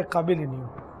جانے کے قابل ہی نہیں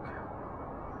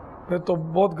ہوں، میں تو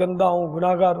بہت گندا ہوں،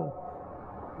 گناہ گار ہوں،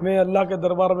 میں اللہ کے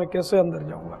دربار میں کیسے اندر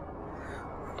جاؤں گا.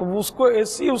 تو اس کو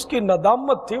ایسی اس کی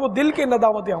ندامت تھی، وہ دل کی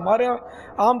ندامت تھی. ہمارے ہاں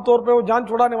عام طور پہ وہ جان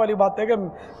چھڑانے والی بات ہے کہ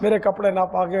میرے کپڑے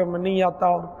ناپاک ہیں، میں نہیں آتا،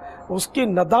 اور اس کی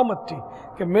ندامت تھی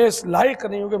کہ میں اس لائق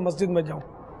نہیں ہوں کہ مسجد میں جاؤں.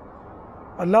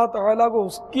 اللہ تعالیٰ کو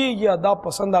اس کی یہ ادا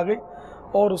پسند آ گئی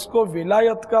اور اس کو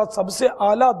ولایت کا سب سے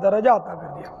اعلیٰ درجہ عطا کر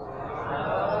دیا.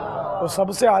 وہ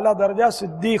سب سے اعلیٰ درجہ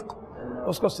صدیق،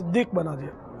 اس کو صدیق بنا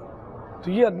دیا.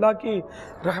 تو یہ اللہ کی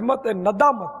رحمت ہے.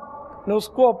 ندامت نے اس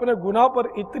کو اپنے گناہ پر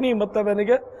اتنی مطلب ہے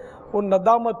کہ وہ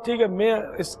ندامت تھی کہ میں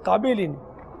اس قابل ہی نہیں.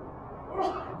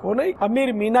 وہ نہیں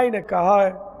امیر مینائی نے کہا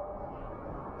ہے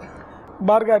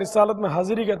بارگاہ رسالت میں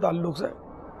حاضری کے تعلق سے،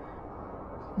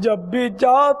 جب بھی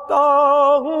جاتا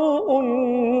ہوں ان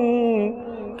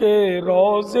کے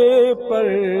روضے پر،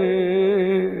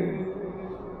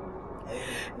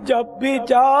 جب بھی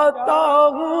جاتا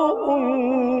ہوں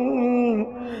ان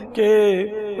کے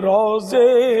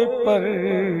روضے پر،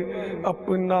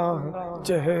 اپنا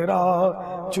چہرہ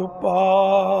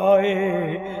چھپائے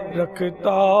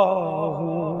رکھتا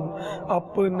ہوں،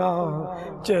 اپنا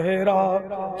چہرہ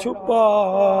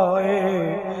چھپائے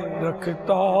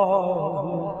رکھتا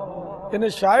ہوں. یعنی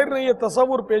شاعر نے یہ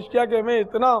تصور پیش کیا کہ میں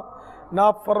اتنا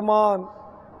نافرمان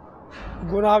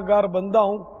گناہ گار بندہ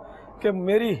ہوں کہ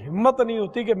میری ہمت نہیں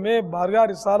ہوتی کہ میں بارگاہ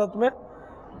رسالت میں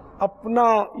اپنا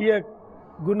یہ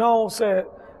گناہوں سے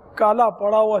کالا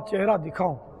پڑا ہوا چہرہ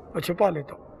دکھاؤں، میں چھپا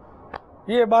لیتا ہوں.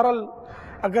 یہ بہرحال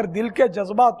اگر دل کے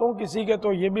جذبات ہوں کسی کے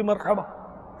تو یہ بھی مرحبا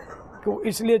کہ وہ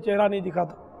اس لیے چہرہ نہیں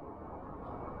دکھاتا.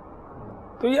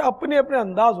 تو یہ اپنے اپنے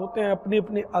انداز ہوتے ہیں، اپنی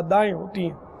اپنی ادائیں ہوتی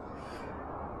ہیں.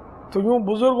 تو یوں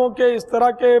بزرگوں کے اس طرح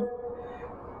کے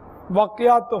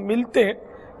واقعات تو ملتے ہیں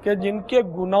کہ جن کے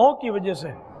گناہوں کی وجہ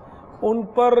سے ان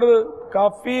پر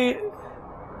کافی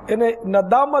یعنی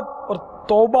ندامت اور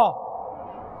توبہ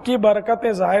کی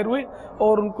برکتیں ظاہر ہوئی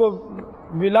اور ان کو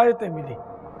ولایتیں ملی.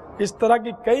 اس طرح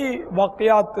کی کئی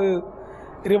واقعات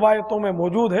روایتوں میں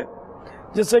موجود ہیں.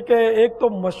 جیسے کہ ایک تو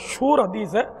مشہور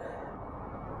حدیث ہے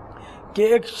کہ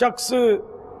ایک شخص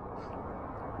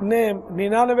نے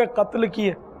 99 قتل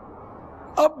کیے.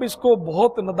 اب اس کو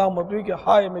بہت ندامت ہوئی کہ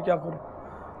ہائے میں کیا کروں،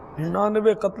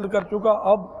 99 قتل کر چکا،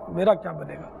 اب میرا کیا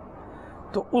بنے گا.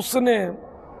 تو اس نے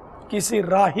کسی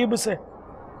راہب سے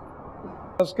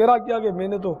تذکرہ کیا کہ میں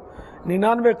نے تو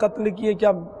 99 قتل کیے،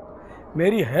 کیا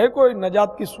میری ہے کوئی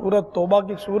نجات کی صورت، توبہ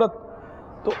کی صورت؟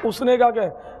 تو اس نے کہا کہ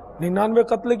 99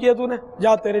 قتل کیے تو نے،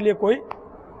 جا تیرے لیے کوئی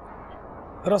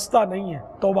رستہ نہیں ہے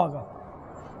توبہ کا.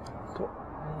 تو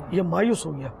یہ مایوس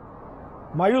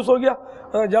ہو گیا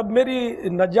جب میری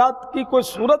نجات کی کوئی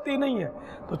صورت ہی نہیں ہے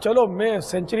تو چلو میں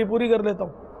سینچری پوری کر لیتا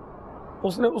ہوں.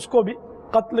 اس نے اس کو بھی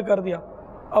قتل کر دیا.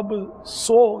 اب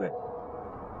 100 ہو گئے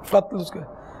قتل اس کے.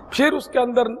 پھر اس کے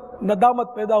اندر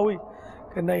ندامت پیدا ہوئی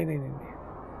کہ نہیں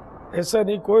ایسے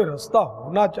نہیں، کوئی رستہ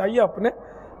ہونا چاہیے، اپنے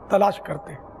تلاش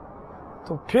کرتے.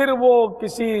 تو پھر وہ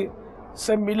کسی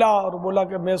سے ملا اور بولا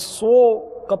کہ میں 100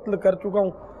 قتل کر چکا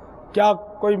ہوں، کیا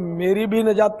کوئی میری بھی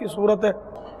نجات کی صورت ہے؟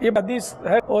 یہ حدیث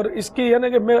ہے اور اس کی یعنی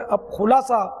کہ میں اب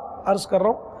خلاصہ عرض کر رہا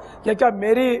ہوں کہ کیا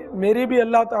میری بھی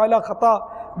اللہ تعالیٰ خطا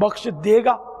بخش دے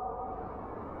گا؟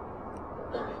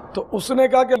 تو اس نے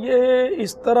کہا کہ یہ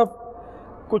اس طرف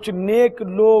کچھ نیک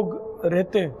لوگ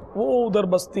رہتے ہیں، وہ ادھر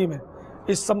بستی میں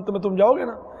اس سمت میں تم جاؤ گے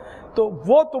نا تو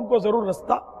وہ تم کو ضرور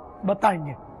رستہ بتائیں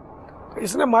گے. تو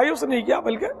اس نے مایوس نہیں کیا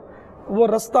بلکہ وہ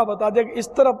رستہ بتا دیا کہ اس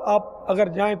طرف آپ اگر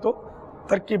جائیں تو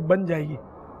ترکیب بن جائے گی.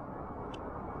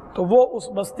 تو وہ اس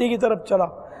بستی کی طرف چلا.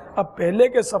 اب پہلے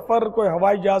کے سفر کوئی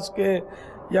ہوائی جہاز کے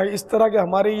یا اس طرح کے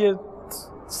ہمارے یہ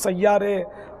سیارے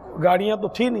گاڑیاں تو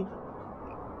تھی نہیں.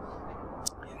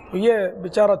 تو یہ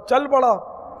بیچارہ چل پڑا.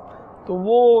 تو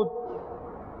وہ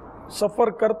سفر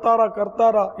کرتا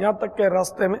رہا یہاں تک کہ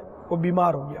راستے میں وہ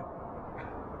بیمار ہو گیا.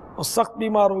 اور سخت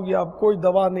بیمار ہو گیا، اب کوئی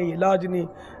دوا نہیں، علاج نہیں،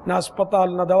 نہ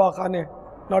اسپتال، نہ دواخانے،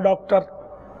 نہ ڈاکٹر،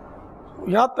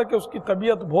 یہاں تک کہ اس کی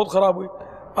طبیعت بہت خراب ہوئی،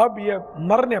 اب یہ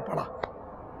مرنے پڑا،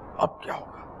 اب کیا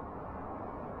ہوگا؟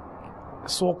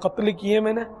 100 قتل کیے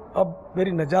میں نے، اب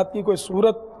میری نجات کی کوئی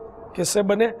صورت کیسے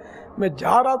بنے؟ میں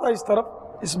جا رہا تھا اس طرف،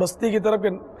 اس بستی کی طرف، کہ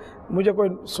مجھے کوئی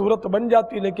صورت بن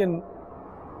جاتی، لیکن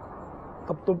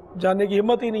اب تو جانے کی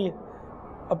ہمت ہی نہیں ہے،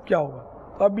 اب کیا ہوگا؟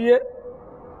 تو اب یہ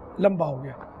لمبا ہو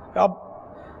گیا، اب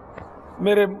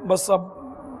میرے بس اب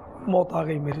موت آ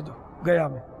گئی میری، تو گیا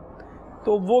میں۔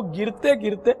 تو وہ گرتے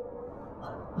گرتے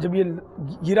جب یہ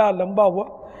گرا لمبا ہوا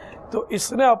تو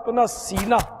اس نے اپنا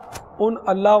سینہ ان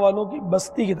اللہ والوں کی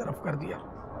بستی کی طرف کر دیا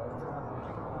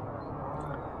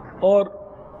اور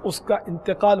اس کا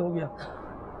انتقال ہو گیا۔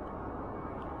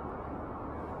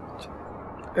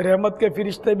 رحمت کے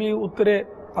فرشتے بھی اترے،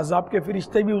 عذاب کے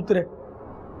فرشتے بھی اترے۔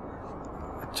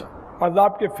 اچھا،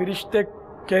 عذاب کے فرشتے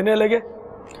کہنے لگے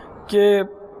کہ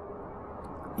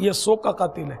یہ 100 کا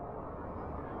قاتل ہے،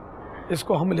 اس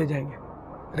کو ہم لے جائیں گے۔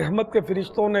 رحمت کے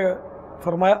فرشتوں نے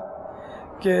فرمایا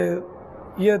کہ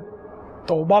یہ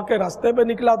توبہ کے راستے پہ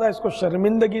نکلا تھا، اس کو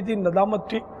شرمندگی تھی، ندامت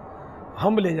تھی،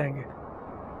 ہم لے جائیں گے۔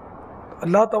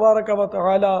 اللہ تبارک و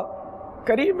تعالی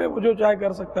کریم ہے، وہ جو چاہے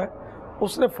کر سکتا ہے۔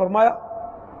 اس نے فرمایا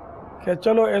کہ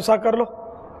چلو ایسا کر لو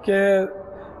کہ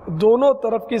دونوں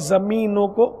طرف کی زمینوں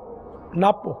کو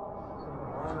ناپو،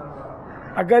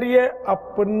 اگر یہ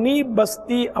اپنی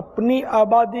بستی، اپنی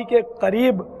آبادی کے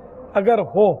قریب اگر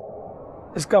ہو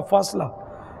اس کا فاصلہ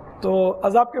تو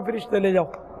عذاب کے فرشتے لے جاؤ،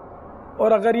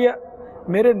 اور اگر یہ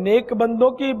میرے نیک بندوں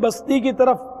کی بستی کی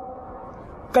طرف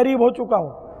قریب ہو چکا ہو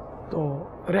تو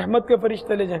رحمت کے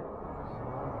فرشتے لے جائیں۔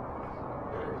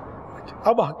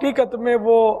 اب حقیقت میں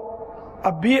وہ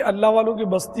اب بھی اللہ والوں کی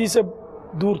بستی سے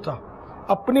دور تھا،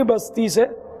 اپنی بستی سے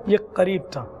یہ قریب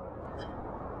تھا۔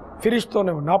 فرشتوں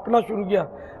نے وہ ناپنا شروع کیا۔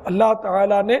 اللہ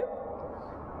تعالیٰ نے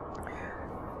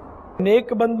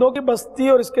نیک بندوں کی بستی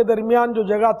اور اس کے درمیان جو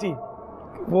جگہ تھی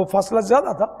وہ فاصلہ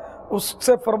زیادہ تھا، اس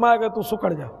سے فرمایا کہ تو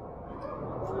سکڑ جا۔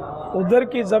 ادھر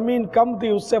کی زمین کم تھی،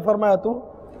 اس سے فرمایا تو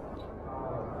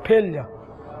پھیل جا۔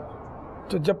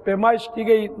 تو جب پیمائش کی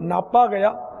گئی، ناپا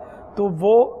گیا، تو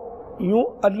وہ یوں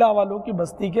اللہ والوں کی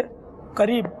بستی کے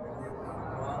قریب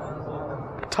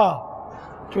تھا،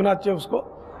 چنانچہ اس کو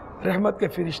رحمت کے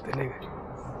فرشتے لے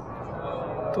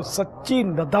گئے۔ تو سچی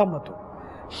ندامت ہو،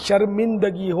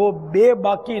 شرمندگی ہو، بے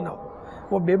باکی نہ ہو۔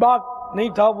 وہ بے باک نہیں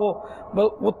تھا،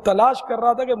 وہ تلاش کر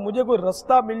رہا تھا کہ مجھے کوئی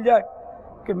رستہ مل جائے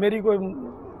کہ میری کوئی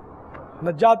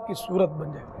نجات کی صورت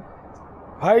بن جائے۔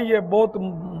 بھائی یہ بہت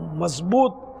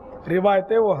مضبوط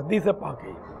روایت ہے، وہ حدیث پاک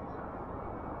ہے۔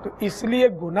 تو اس لیے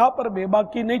گناہ پر بے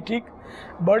باکی نہیں ٹھیک،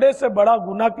 بڑے سے بڑا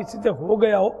گناہ کسی سے ہو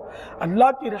گیا ہو،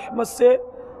 اللہ کی رحمت سے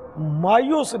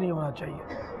مایوس نہیں ہونا چاہیے۔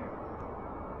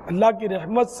 اللہ کی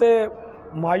رحمت سے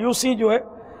مایوسی جو ہے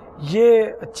یہ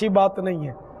اچھی بات نہیں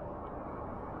ہے۔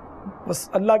 بس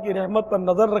اللہ کی رحمت پر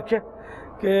نظر رکھے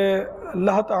کہ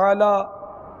اللہ تعالی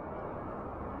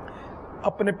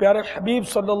اپنے پیارے حبیب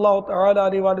صلی اللہ تعالی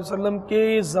علیہ وآلہ وسلم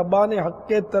کی زبان حق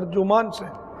کے ترجمان سے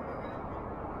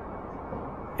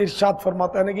ارشاد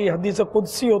فرماتا ہے کہ یہ حدیث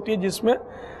قدسی ہوتی ہے جس میں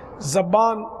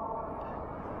زبان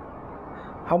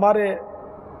ہمارے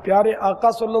پیارے آقا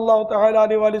صلی اللہ تعالی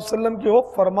علیہ وآلہ وسلم کی ہو،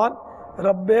 فرمان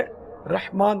رب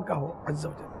رحمان کا ہو عز و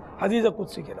جل، حدیث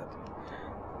قدسی کہلاتی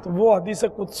ہے۔ تو وہ حدیث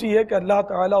قدسی ہے کہ اللہ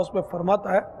تعالیٰ اس میں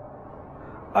فرماتا ہے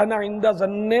انا عند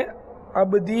ظن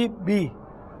عبدی بی،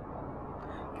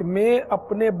 کہ میں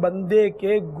اپنے بندے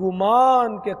کے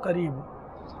گمان کے قریب ہوں،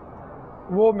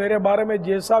 وہ میرے بارے میں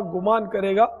جیسا گمان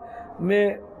کرے گا میں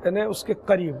یعنی اس کے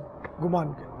قریب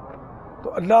گمان کے۔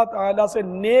 تو اللہ تعالیٰ سے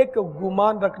نیک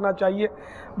گمان رکھنا چاہیے۔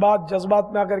 بعض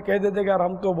جذبات میں آ کر کہہ دیتے کہ یار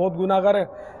ہم تو بہت گناہ گار ہیں،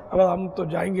 اب ہم تو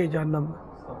جائیں گے جہنم میں،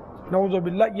 نعوذ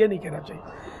باللہ، یہ نہیں کہنا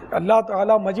چاہیے۔ اللہ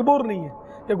تعالیٰ مجبور نہیں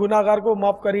ہے کہ گناہ گار کو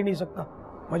معاف کر ہی نہیں سکتا،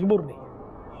 مجبور نہیں ہے۔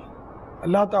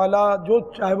 اللہ تعالیٰ جو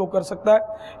چاہے وہ کر سکتا ہے،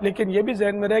 لیکن یہ بھی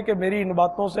ذہن میں رہے کہ میری ان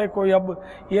باتوں سے کوئی اب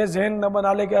یہ ذہن نہ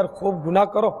بنا لے کہ یار خوب گناہ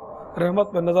کرو،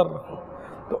 رحمت پہ نظر رکھو۔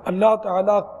 تو اللہ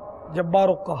تعالیٰ جبار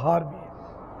و قہار بھی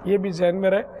ہے، یہ بھی ذہن میں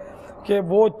رہے کہ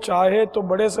وہ چاہے تو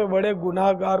بڑے سے بڑے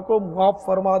گناہ گار کو معاف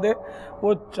فرما دے،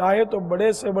 وہ چاہے تو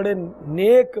بڑے سے بڑے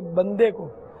نیک بندے کو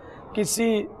کسی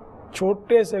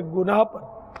چھوٹے سے گناہ پر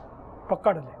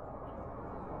پکڑ لے۔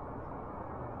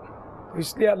 تو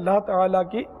اس لیے اللہ تعالیٰ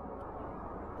کی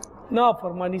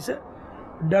نافرمانی سے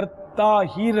ڈرتا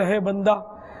ہی رہے بندہ۔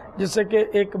 جیسے کہ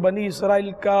ایک بنی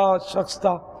اسرائیل کا شخص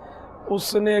تھا،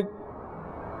 اس نے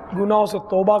گناہوں سے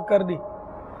توبہ کر دی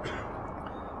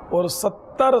اور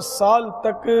 70 سال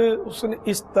تک اس نے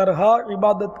اس طرح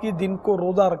عبادت کی، دن کو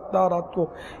روزہ رکھتا، رات کو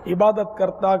عبادت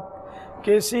کرتا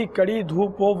कैसी कड़ी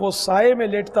धूप हो, वो साए में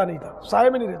लेटता नहीं था, साए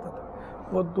में नहीं रहता था,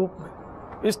 वो धूप में।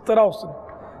 इस तरह उसने,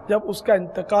 जब उसका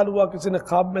इंतकाल हुआ, किसी ने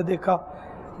ख्वाब में देखा,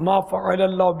 मा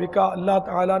फ़अलल्लाहु बिका, अल्लाह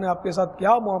ताला ने आपके साथ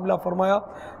क्या मामला फरमाया।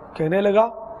 कहने लगा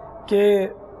कि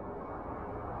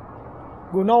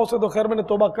गुनाहों से तो खैर मैंने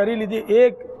तौबा कर ही ली थी,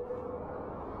 एक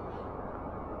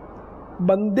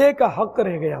बंदे का हक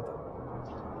रह गया था,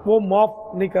 वो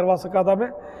माफ़ नहीं करवा सका था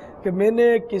मैं, कि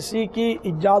मैंने किसी की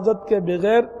इजाज़त के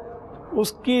बगैर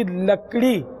उसकी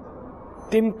लकड़ी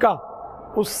तिनका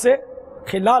उससे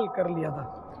खिलाल कर लिया था,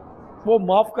 वो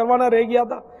माफ़ करवाना रह गया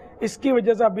था। इसकी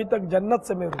वजह से अभी तक जन्नत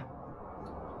से महरूम।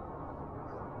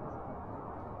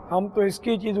 हम तो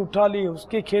इसकी चीज़ उठा ली,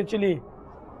 उसकी खींच ली,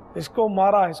 इसको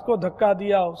मारा, इसको धक्का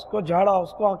दिया, उसको झाड़ा,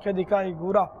 उसको आंखें दिखाई,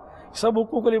 घूरा, सब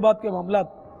हुकूकुल इबाद के मामला,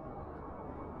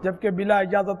 जबकि बिला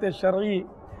इजाज़त शरई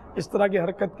इस तरह की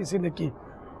हरकत किसी ने की।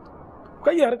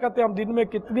 कई हरकतें हम दिन में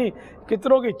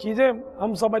कितनों की चीज़ें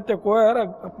हम समझते कोई हर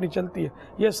अपनी चलती है,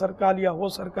 ये सरका लिया, वो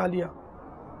सरका लिया,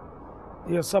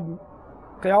 ये सब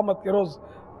क़यामत के रोज़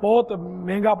बहुत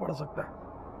महंगा पड़ सकता है।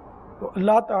 तो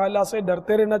अल्लाह ताला से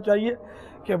डरते रहना चाहिए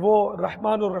कि वो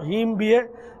रहमान और रहीम भी है,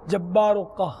 जब्बार और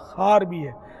क़हार भी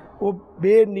है, वो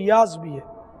बेनियाज भी है।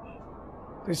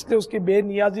 तो इसलिए उसकी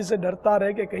बेनियाजी से डरता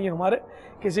रहे कि कहीं हमारे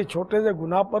किसी छोटे से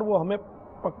गुनाह पर वो हमें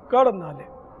पकड़ ना ले,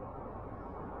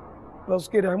 तो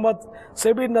उसकी रहमत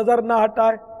से भी नज़र ना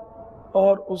हटाए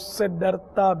और उससे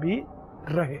डरता भी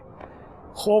रहे।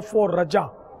 खौफ और रजा,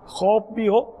 खौफ भी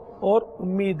हो और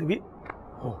उम्मीद भी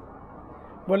हो।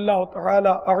 वल्लाहु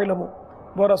तआला अअलम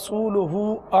व रसूलुहु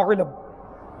अअलम।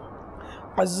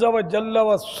 अज़्ज़ा व जल्ला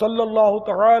व सल्लल्लाहु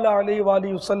तआला अलैहि व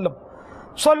आलिहि वसल्लम।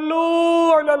 सल्लू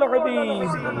अलल हबीब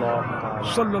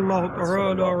सल्लल्लाहु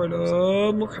तआला अला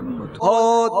मुहम्मद।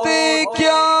 होते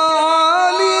क्या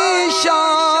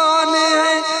आलीशान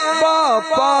है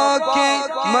बापा के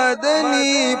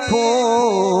मदनी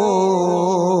फूल,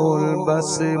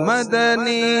 बस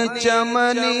मदनी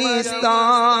चमनिस्तान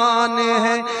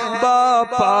है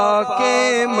बापा के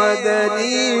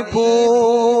मदनी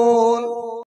फूल।